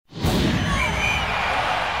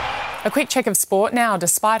A quick check of sport now.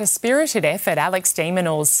 Despite a spirited effort, Alex de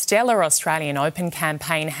Minaur's stellar Australian Open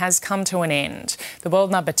campaign has come to an end. The world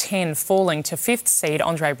number 10 falling to 5th seed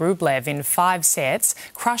Andrei Rublev in 5 sets,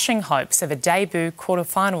 crushing hopes of a debut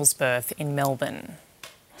quarterfinals berth in Melbourne.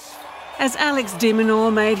 As Alex de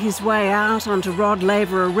Minaur made his way out onto Rod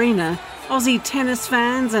Laver Arena, Aussie tennis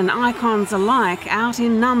fans and icons alike out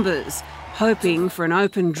in numbers, hoping for an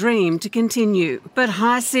Open dream to continue. But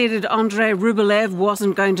high-seeded Andrei Rublev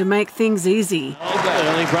wasn't going to make things easy.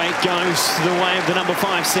 Early break goes the way of the number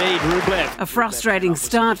 5 seed, Rublev. A frustrating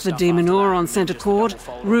start for de Minaur on centre court,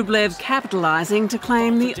 Rublev capitalising to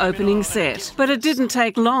claim the opening set. But it didn't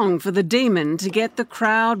take long for the Demon to get the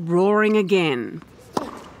crowd roaring again.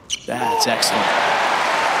 That's excellent.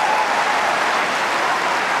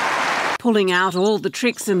 Pulling out all the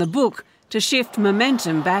tricks in the book to shift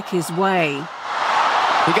momentum back his way.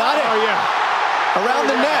 He got it. Oh, yeah. Around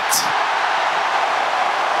the net.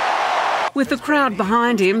 With the crowd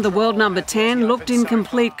behind him, the world number 10 looked in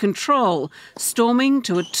complete control, storming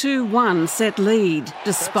to a 2-1 set lead.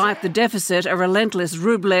 Despite the deficit, a relentless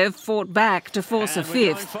Rublev fought back to force a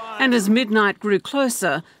 5th. And as midnight grew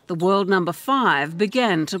closer, the world number 5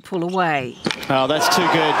 began to pull away. Oh, that's too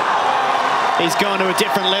good. He's gone to a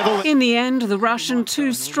different level. In the end, the Russian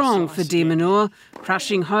too strong for de Minaur,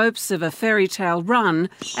 crushing hopes of a fairy tale run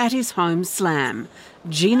at his home slam.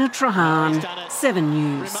 Gina Trahan, 7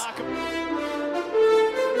 News.